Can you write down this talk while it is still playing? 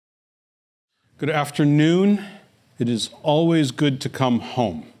Good afternoon. It is always good to come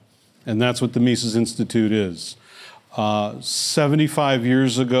home, and that's what the Mises Institute is. 75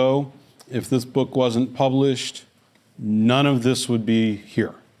 years ago, if this book wasn't published, none of this would be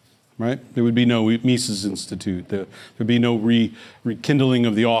here, right? There would be no Mises Institute. There would be no rekindling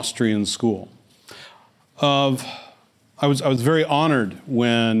of the Austrian school. I was very honored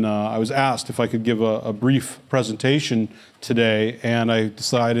when I was asked if I could give a brief presentation today, and I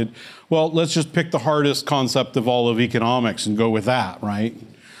decided, well, let's just pick the hardest concept of all of economics and go with that, right?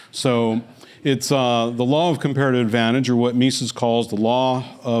 So it's the law of comparative advantage, or what Mises calls the law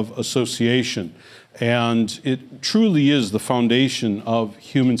of association. And it truly is the foundation of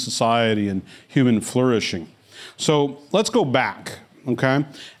human society and human flourishing. So let's go back, okay?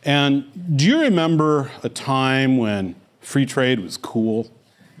 And do you remember a time when free trade was cool?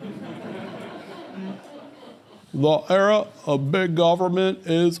 The era of big government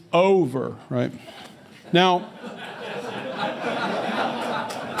is over, right? Now,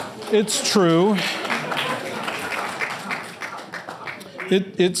 it's true.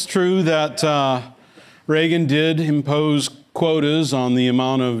 It's true that Reagan did impose quotas on the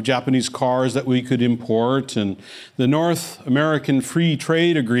amount of Japanese cars that we could import, and the North American Free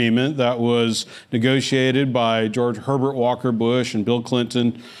Trade Agreement that was negotiated by George Herbert Walker Bush and Bill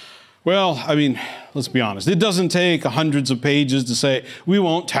Clinton. Well, I mean, let's be honest. It doesn't take hundreds of pages to say, we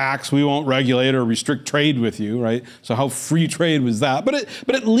won't tax, we won't regulate or restrict trade with you, right? So how free trade was that? But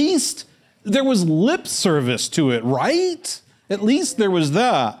at least there was lip service to it, right? At least there was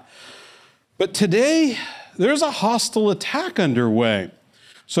that. But today, there's a hostile attack underway.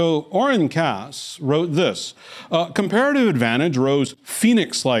 So Oren Cass wrote this: comparative advantage rose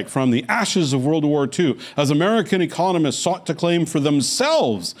phoenix-like from the ashes of World War II as American economists sought to claim for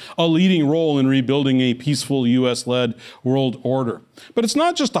themselves a leading role in rebuilding a peaceful US-led world order. But it's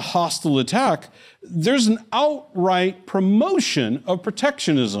not just a hostile attack. There's an outright promotion of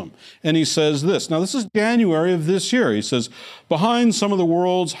protectionism. And he says this. Now, this is January of this year. He says, behind some of the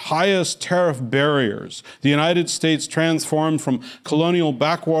world's highest tariff barriers, the United States transformed from colonial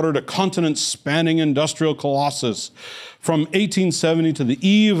backwater to continent-spanning industrial colossus. From 1870 to the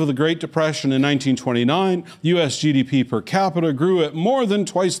eve of the Great Depression in 1929, U.S. GDP per capita grew at more than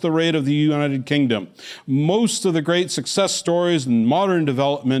twice the rate of the United Kingdom. Most of the great success stories in modern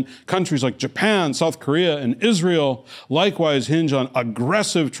development, countries like Japan, South Korea, and Israel, likewise hinge on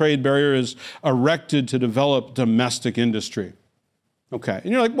aggressive trade barriers erected to develop domestic industry. Okay,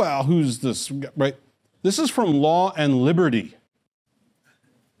 and you're like, well, who's this, right? This is from Law and Liberty.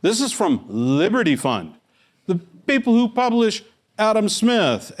 This is from Liberty Fund. The people who publish Adam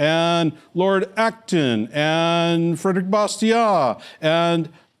Smith and Lord Acton and Frederick Bastiat and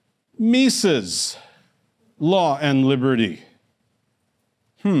Mises, Law and Liberty.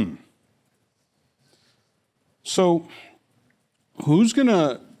 So who's going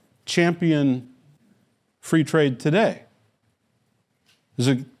to champion free trade today? Is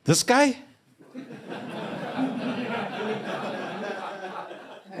it this guy?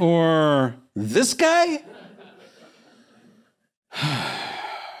 Or this guy?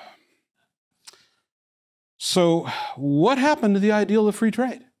 So what happened to the ideal of free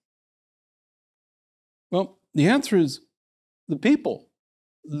trade? Well, the answer is the people.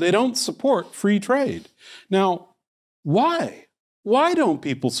 They don't support free trade. Now, why? Why don't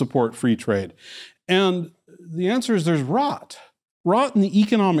people support free trade? And the answer is there's rot. Rot in the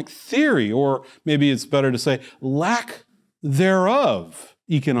economic theory, or maybe it's better to say lack thereof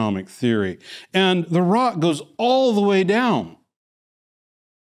economic theory. And the rot goes all the way down.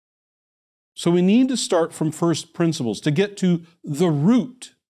 So we need to start from first principles to get to the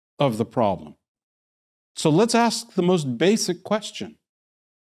root of the problem. So let's ask the most basic question.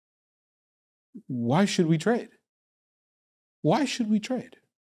 Why should we trade? Why should we trade?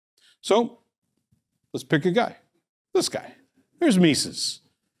 So let's pick a guy. This guy. There's Mises.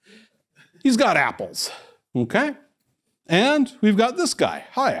 He's got apples, okay? And we've got this guy,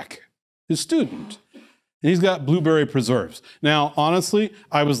 Hayek, his student. And he's got blueberry preserves. Now, honestly,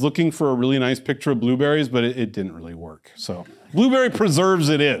 I was looking for a really nice picture of blueberries, but it didn't really work. So blueberry preserves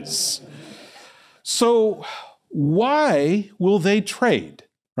it is. So why will they trade,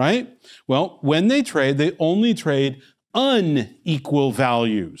 right? Well, when they trade, they only trade unequal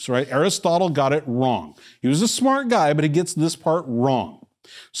values, right? Aristotle got it wrong. He was a smart guy, but he gets this part wrong.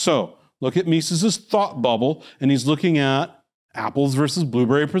 So look at Mises's thought bubble, and he's looking at apples versus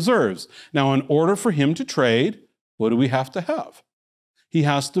blueberry preserves. Now, in order for him to trade, what do we have to have? He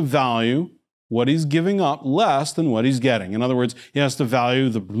has to value what he's giving up less than what he's getting. In other words, he has to value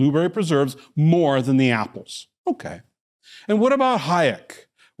the blueberry preserves more than the apples. Okay. And what about Hayek?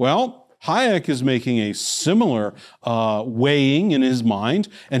 Well, Hayek is making a similar weighing in his mind,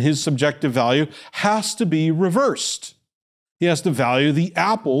 and his subjective value has to be reversed. He has to value the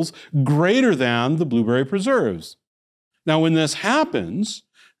apples greater than the blueberry preserves. Now, when this happens,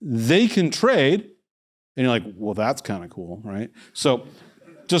 they can trade, and you're like, well, that's kind of cool, right? So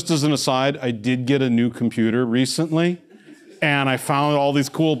just as an aside, I did get a new computer recently, and I found all these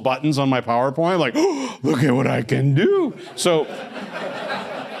cool buttons on my PowerPoint, like, oh, look at what I can do. So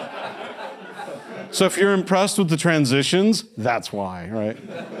if you're impressed with the transitions, that's why, right?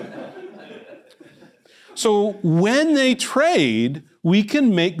 So when they trade, we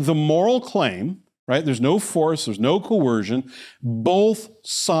can make the moral claim, right? There's no force, there's no coercion. Both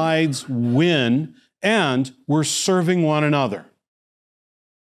sides win, and we're serving one another.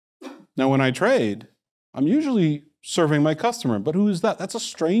 Now, when I trade, I'm usually serving my customer, but who is that? That's a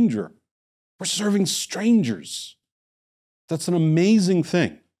stranger. We're serving strangers. That's an amazing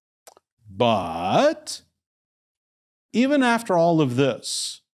thing. But even after all of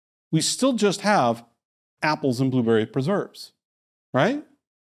this, we still just have apples and blueberry preserves, right?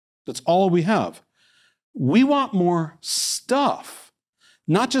 That's all we have. We want more stuff,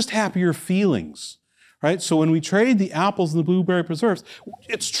 not just happier feelings, right? So when we trade the apples and the blueberry preserves,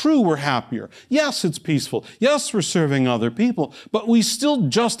 it's true we're happier. Yes, it's peaceful. Yes, we're serving other people, but we still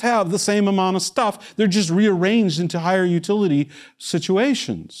just have the same amount of stuff. They're just rearranged into higher utility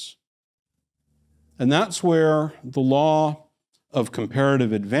situations. And that's where the law of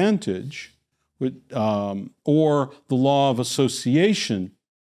comparative advantage or the law of association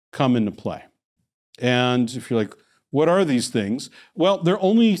come into play. And if you're like, what are these things? Well, they're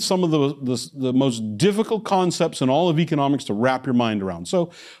only some of the most difficult concepts in all of economics to wrap your mind around.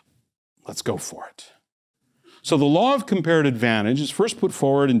 So let's go for it. So the law of comparative advantage is first put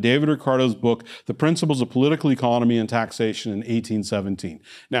forward in David Ricardo's book, The Principles of Political Economy and Taxation in 1817.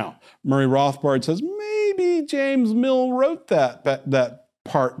 Now, Murray Rothbard says, maybe James Mill wrote that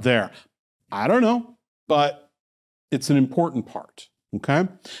part there. I don't know, but it's an important part, okay?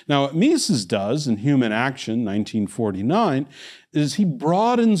 Now, what Mises does in Human Action, 1949, is he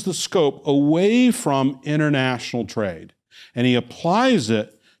broadens the scope away from international trade, and he applies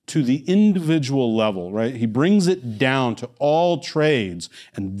it to the individual level, right? He brings it down to all trades,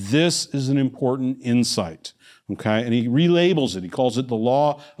 and this is an important insight, okay? And he relabels it. He calls it the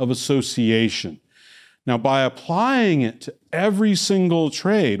law of association. Now, by applying it to every single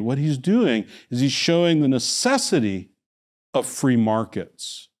trade, what he's doing is he's showing the necessity of free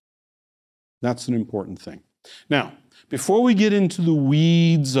markets. That's an important thing. Now, before we get into the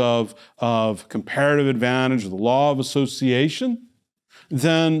weeds of comparative advantage or the law of association,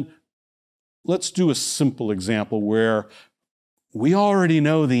 then let's do a simple example where we already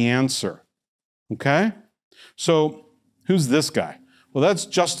know the answer, okay? So who's this guy? Well, that's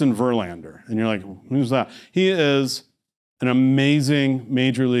Justin Verlander. And you're like, who's that? He is an amazing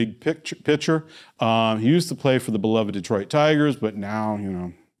major league pitcher. He used to play for the beloved Detroit Tigers, but now,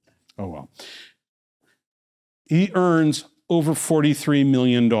 oh well. He earns over $43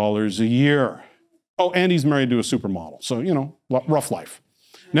 million a year. Oh, and he's married to a supermodel. So, rough life.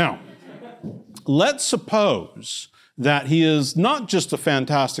 Now, let's suppose that he is not just a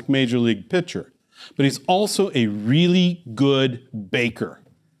fantastic major league pitcher, but he's also a really good baker,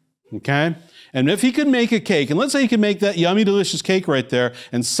 okay? And if he could make a cake, and let's say he could make that yummy, delicious cake right there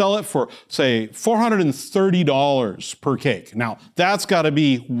and sell it for, say, $430 per cake. Now, that's got to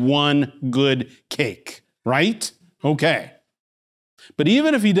be one good cake, right? Okay. But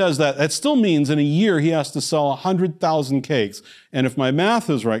even if he does that, that still means in a year he has to sell 100,000 cakes. And if my math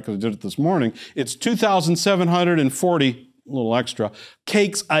is right, because I did it this morning, it's 2,740, a little extra,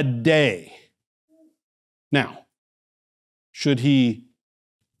 cakes a day. Now, should he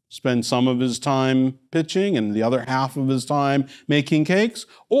spend some of his time pitching and the other half of his time making cakes?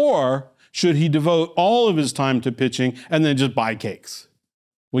 Or should he devote all of his time to pitching and then just buy cakes?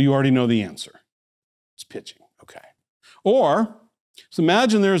 Well, you already know the answer. It's pitching, okay. Or, so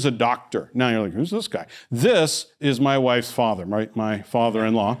imagine there's a doctor. Now you're like, who's this guy? This is my wife's father, right? My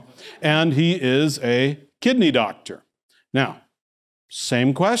father-in-law. And he is a kidney doctor. Now,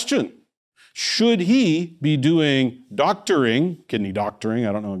 same question. Should he be doing doctoring, kidney doctoring,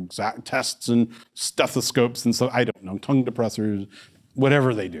 I don't know, exact tests and stethoscopes and stuff, I don't know, tongue depressors,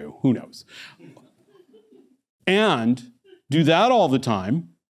 whatever they do, who knows? And do that all the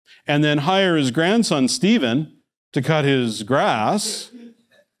time, and then hire his grandson, Stephen, to cut his grass.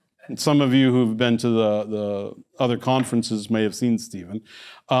 And some of you who've been to the other conferences may have seen Stephen.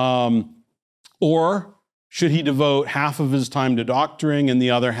 Or should he devote half of his time to doctoring and the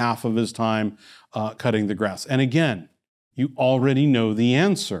other half of his time cutting the grass? And again, You already know the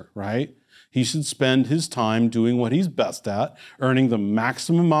answer, right? He should spend his time doing what he's best at, earning the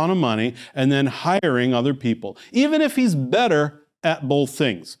maximum amount of money, and then hiring other people, even if he's better at both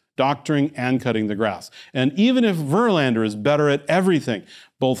things, doctoring and cutting the grass. And even if Verlander is better at everything,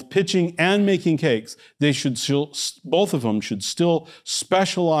 both pitching and making cakes, they should still, both of them should still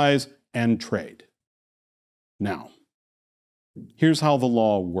specialize and trade. Now, here's how the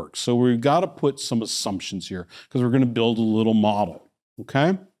law works. So we've got to put some assumptions here because we're going to build a little model,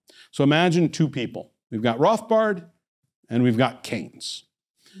 okay? So imagine two people. We've got Rothbard and we've got Keynes.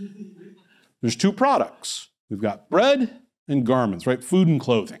 There's two products. We've got bread and garments, right? Food and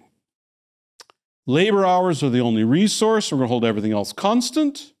clothing. Labor hours are the only resource. We're going to hold everything else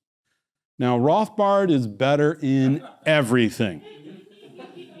constant. Now, Rothbard is better in everything.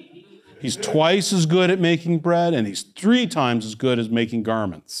 He's twice as good at making bread, and he's 3 times as good as making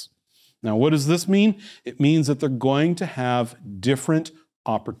garments. Now, what does this mean? It means that they're going to have different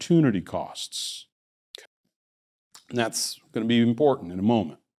opportunity costs. And that's going to be important in a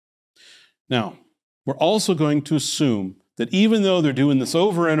moment. Now, we're also going to assume that even though they're doing this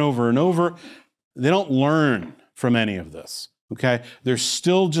over and over and over, they don't learn from any of this, okay? They're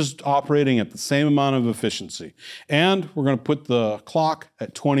still just operating at the same amount of efficiency. And we're going to put the clock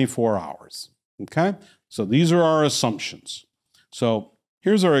at 24 hours, okay? So these are our assumptions. So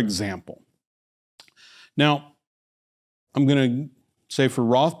here's our example. Now, I'm going to say for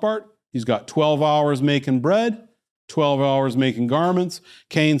Rothbard, he's got 12 hours making bread, 12 hours making garments.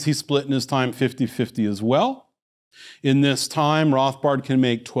 Keynes, he's splitting his time 50-50 as well. In this time, Rothbard can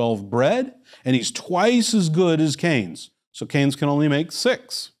make 12 bread, and he's twice as good as Keynes. So Keynes can only make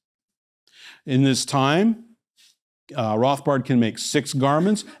 6. In this time, Rothbard can make 6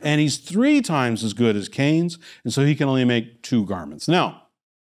 garments, and he's 3 times as good as Keynes, and so he can only make 2 garments. Now,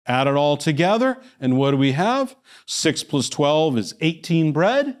 add it all together, and what do we have? 6 plus 12 is 18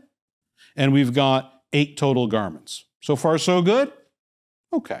 bread, and we've got 8 total garments. So far, so good?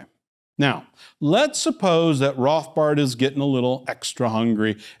 Okay. Now, let's suppose that Rothbard is getting a little extra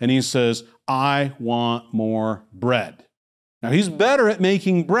hungry, and he says, I want more bread. Now, he's better at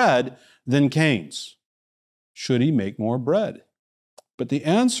making bread than Keynes. Should he make more bread? But the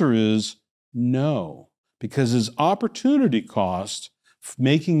answer is no, because his opportunity cost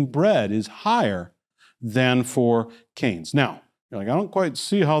making bread is higher than for Keynes. Now, you're like, I don't quite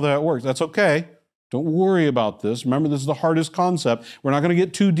see how that works. That's okay. Don't worry about this. Remember, this is the hardest concept. We're not going to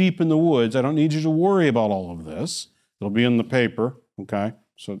get too deep in the woods. I don't need you to worry about all of this. It'll be in the paper, okay?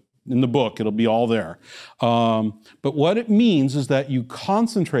 So in the book, it'll be all there. But what it means is that you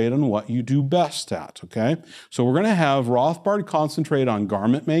concentrate on what you do best at, okay? So we're going to have Rothbard concentrate on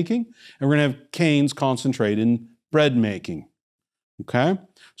garment making, and we're going to have Keynes concentrate in bread making, okay?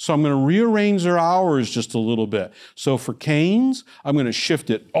 So I'm going to rearrange their hours just a little bit. So for Keynes, I'm going to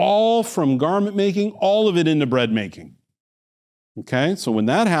shift it all from garment making, all of it into bread making. Okay, so when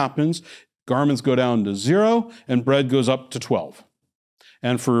that happens, garments go down to 0 and bread goes up to 12.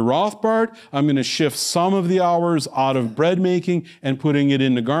 And for Rothbard, I'm going to shift some of the hours out of bread making and putting it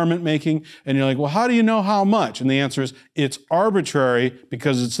into garment making. And you're like, well, how do you know how much? And the answer is, it's arbitrary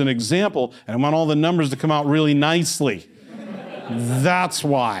because it's an example, and I want all the numbers to come out really nicely. That's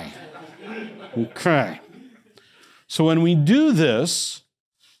why. Okay. So when we do this,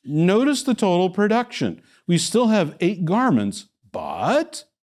 notice the total production. We still have 8 garments, but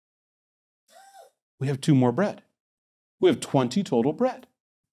we have 2 more bread. We have 20 total bread.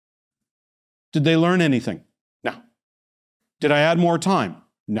 Did they learn anything? No. Did I add more time?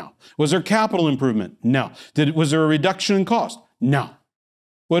 No. Was there capital improvement? No. Was there a reduction in cost? No.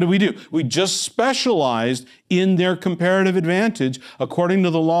 What did we do? We just specialized in their comparative advantage according to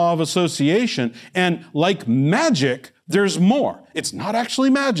the law of association. And like magic, there's more. It's not actually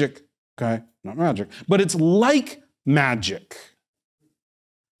magic, okay? Not magic, but it's like magic.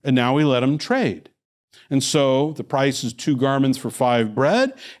 And now we let them trade. And so the price is 2 garments for 5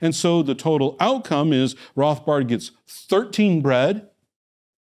 bread. And so the total outcome is Rothbard gets 13 bread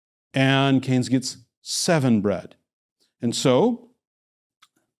and Keynes gets 7 bread. And so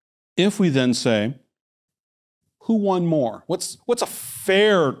if we then say, who won more? What's a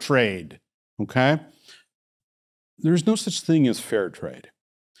fair trade? Okay? There's no such thing as fair trade.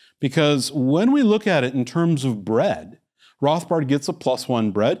 Because when we look at it in terms of bread, Rothbard gets a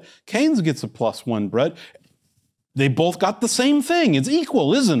 +1 bread, Keynes gets a +1 bread. They both got the same thing. It's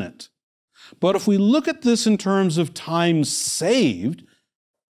equal, isn't it? But if we look at this in terms of time saved,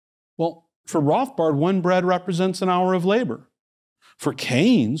 well, for Rothbard, 1 bread represents an hour of labor. For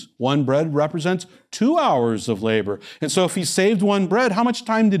Cain's, one bread represents 2 hours of labor. And so if he saved one bread, how much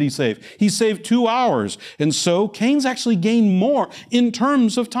time did he save? He saved 2 hours. And so Cain's actually gained more in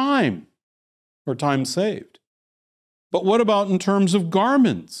terms of time, or time saved. But what about in terms of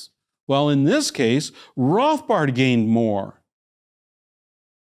garments? Well, in this case, Rothbard gained more.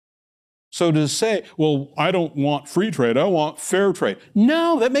 So to say, well, I don't want free trade, I want fair trade.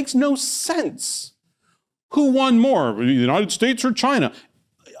 No, that makes no sense. Who won more, the United States or China?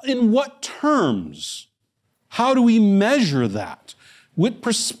 In what terms? How do we measure that? What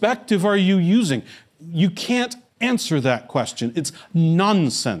perspective are you using? You can't answer that question. It's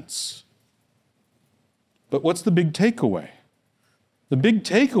nonsense. But what's the big takeaway? The big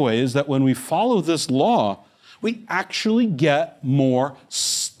takeaway is that when we follow this law, we actually get more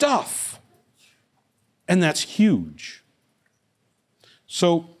stuff. And that's huge.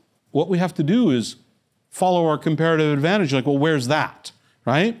 So what we have to do is follow our comparative advantage. Like, well, where's that,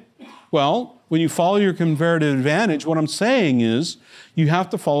 right? Well, when you follow your comparative advantage, what I'm saying is you have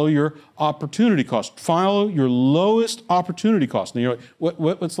to follow your opportunity cost. Follow your lowest opportunity cost. Now you're like,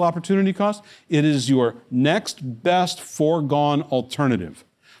 what's the opportunity cost? It is your next best foregone alternative.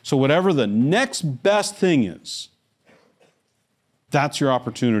 So whatever the next best thing is, that's your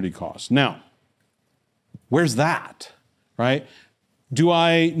opportunity cost. Now, where's that, right? Do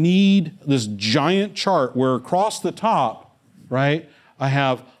I need this giant chart where across the top, right, I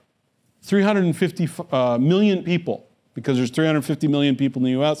have 350 million people, because there's 350 million people in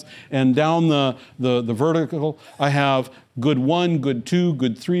the U.S., and down the vertical, I have good 1, good 2,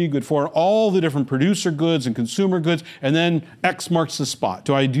 good 3, good 4, all the different producer goods and consumer goods, and then X marks the spot.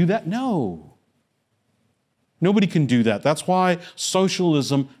 Do I do that? No. Nobody can do that. That's why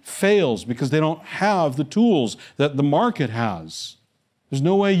socialism fails, because they don't have the tools that the market has. There's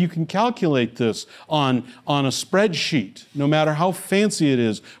no way you can calculate this on a spreadsheet, no matter how fancy it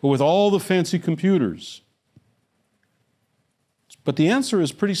is, or with all the fancy computers. But the answer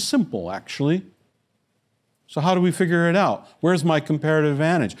is pretty simple, actually. So how do we figure it out? Where's my comparative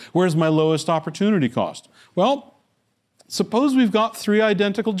advantage? Where's my lowest opportunity cost? Well, suppose we've got 3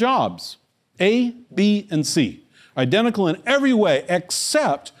 identical jobs, A, B, and C. Identical in every way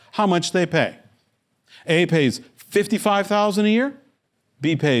except how much they pay. A pays $55,000 a year.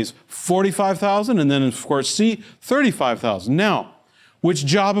 B pays $45,000, and then, of course, C, $35,000. Now, which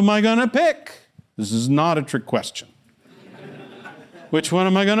job am I going to pick? This is not a trick question. Which one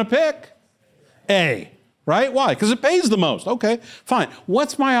am I going to pick? A, right? Why? Because it pays the most. Okay, fine.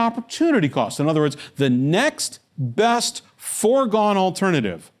 What's my opportunity cost? In other words, the next best foregone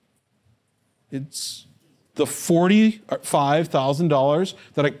alternative. It's the $45,000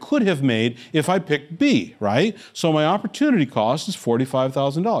 that I could have made if I picked B, right? So my opportunity cost is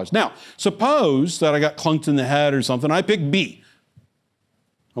 $45,000. Now, suppose that I got clunked in the head or something, I picked B.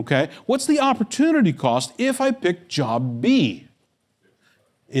 Okay, what's the opportunity cost if I pick job B?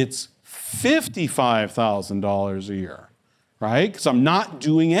 It's $55,000 a year, right? Because I'm not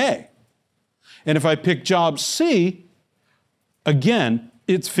doing A. And if I pick job C, again,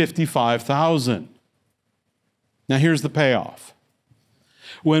 it's $55,000. Now here's the payoff.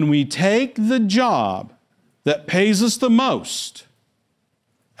 When we take the job that pays us the most,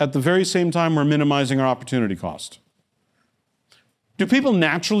 at the very same time we're minimizing our opportunity cost. Do people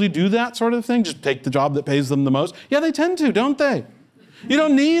naturally do that sort of thing? Just take the job that pays them the most? Yeah, they tend to, don't they? You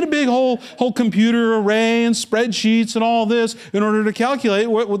don't need a big whole computer array and spreadsheets and all this in order to calculate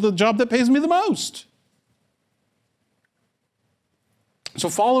what the job that pays me the most. So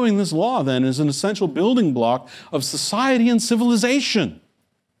following this law, then, is an essential building block of society and civilization.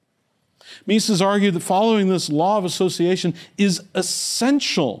 Mises argued that following this law of association is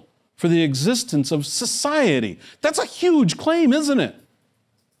essential for the existence of society. That's a huge claim, isn't it?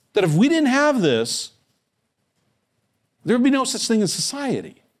 That if we didn't have this, there would be no such thing as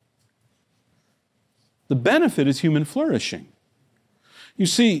society. The benefit is human flourishing. You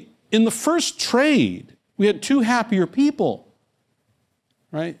see, in the first trade, we had 2 happier people,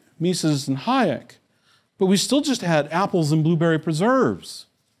 right? Mises and Hayek. But we still just had apples and blueberry preserves.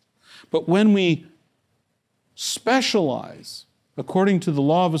 But when we specialize according to the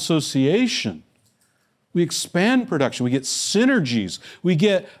law of association, we expand production, we get synergies, we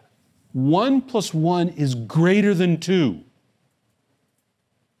get 1 + 1 is greater than 2.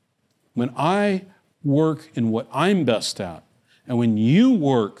 When I work in what I'm best at, and when you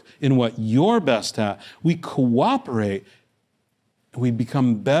work in what you're best at, we cooperate and we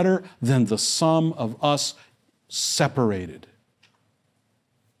become better than the sum of us separated.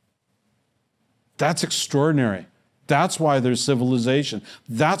 That's extraordinary. That's why there's civilization.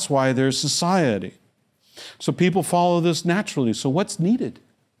 That's why there's society. So people follow this naturally. So what's needed?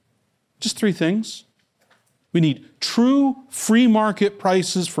 Just three things. We need true free market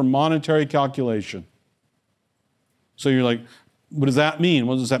prices for monetary calculation. So you're like, what does that mean?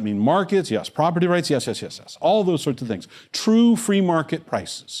 What does that mean? Markets? Yes. Property rights? Yes, yes, yes, yes. All those sorts of things. True free market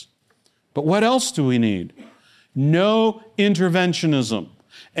prices. But what else do we need? No interventionism.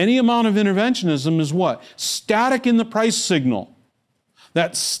 Any amount of interventionism is what? Static in the price signal.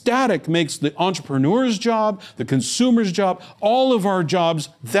 That static makes the entrepreneur's job, the consumer's job, all of our jobs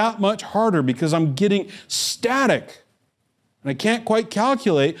that much harder because I'm getting static. And I can't quite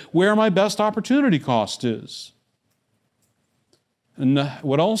calculate where my best opportunity cost is. And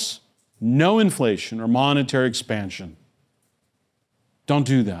what else? No inflation or monetary expansion. Don't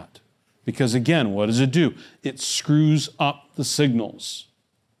do that. Because again, what does it do? It screws up the signals.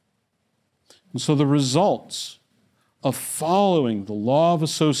 And so the results of following the law of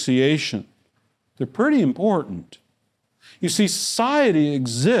association, they're pretty important. You see, society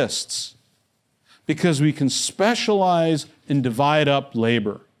exists because we can specialize and divide up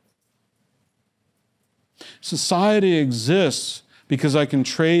labor. Society exists because I can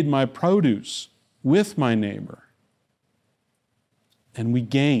trade my produce with my neighbor. And we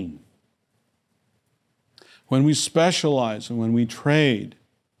gain. When we specialize and when we trade,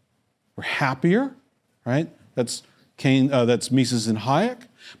 we're happier, right? That's Mises and Hayek.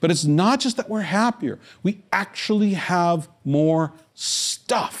 But it's not just that we're happier. We actually have more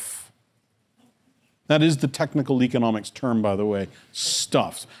stuff. That is the technical economics term, by the way,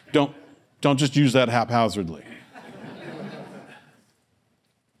 stuff. Don't just use that haphazardly.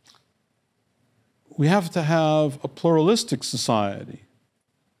 We have to have a pluralistic society.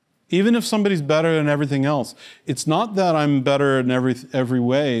 Even if somebody's better than everything else, it's not that I'm better in every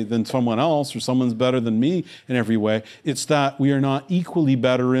way than someone else or someone's better than me in every way. It's that we are not equally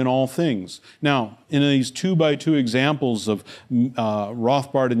better in all things. Now, in these 2x2 examples of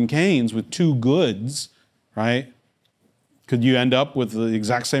Rothbard and Keynes with two goods, right? Could you end up with the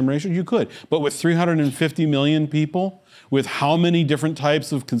exact same ratio? You could. But with 350 million people, with how many different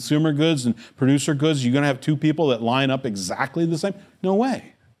types of consumer goods and producer goods, you're going to have two people that line up exactly the same? No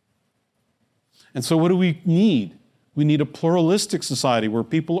way. And so what do we need? We need a pluralistic society where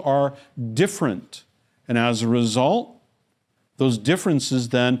people are different. And as a result, those differences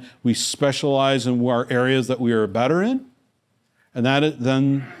then, we specialize in our areas that we are better in. And that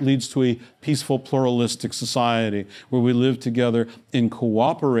then leads to a peaceful, pluralistic society where we live together in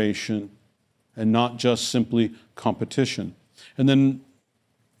cooperation and not just simply competition. And then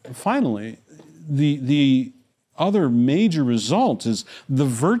finally, the other major result is the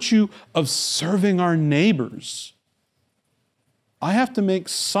virtue of serving our neighbors. I have to make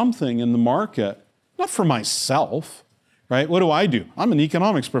something in the market, not for myself, right? What do? I'm an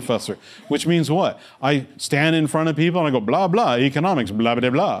economics professor, which means what? I stand in front of people and I go, blah, blah, economics, blah, blah,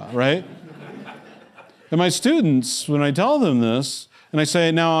 blah, right? And my students, when I tell them this, and I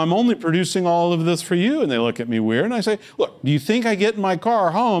say, now I'm only producing all of this for you, and they look at me weird, and I say, look, do you think I get in my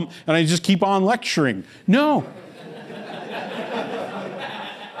car home and I just keep on lecturing? No.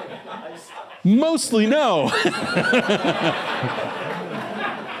 Mostly no.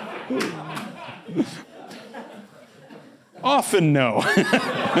 Often no.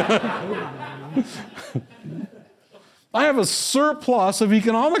 I have a surplus of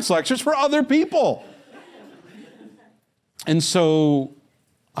economics lectures for other people. And so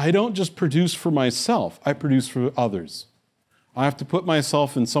I don't just produce for myself, I produce for others. I have to put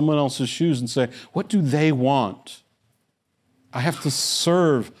myself in someone else's shoes and say, what do they want? I have to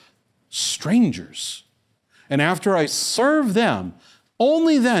serve strangers. And after I serve them,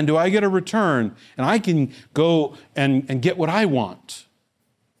 only then do I get a return and I can go and get what I want.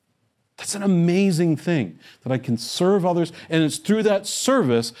 That's an amazing thing, that I can serve others, and it's through that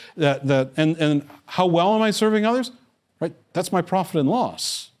service and how well am I serving others? Right? That's my profit and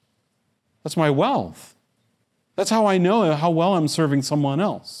loss. That's my wealth. That's how I know how well I'm serving someone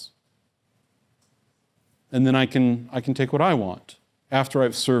else. And then I can take what I want after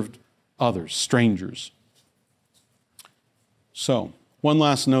I've served others, strangers. So, one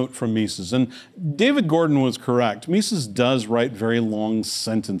last note from Mises. And David Gordon was correct. Mises does write very long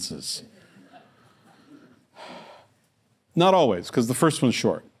sentences. Not always, because the first one's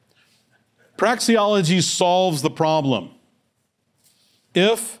short. Praxeology solves the problem.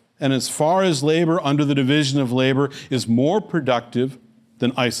 If and as far as labor under the division of labor is more productive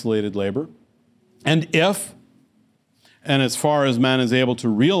than isolated labor, and if and as far as man is able to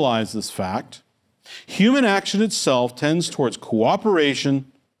realize this fact, human action itself tends towards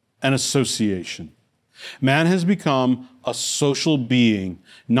cooperation and association. Man has become a social being,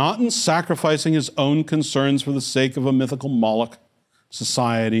 not in sacrificing his own concerns for the sake of a mythical Moloch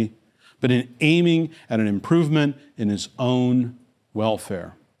society, but in aiming at an improvement in his own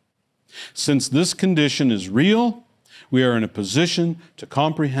welfare. Since this condition is real, we are in a position to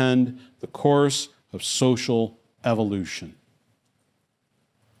comprehend the course of social evolution.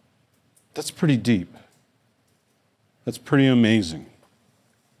 That's pretty deep. That's pretty amazing.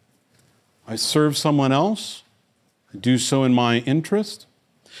 I serve someone else. I do so in my interest.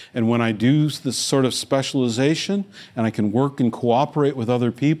 And when I do this sort of specialization and I can work and cooperate with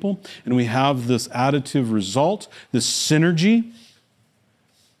other people and we have this additive result, this synergy,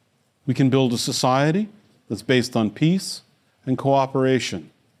 we can build a society that's based on peace and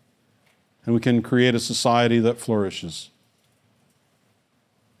cooperation. And we can create a society that flourishes.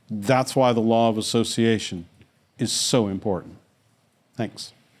 That's why the law of association is so important.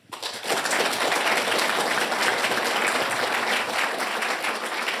 Thanks.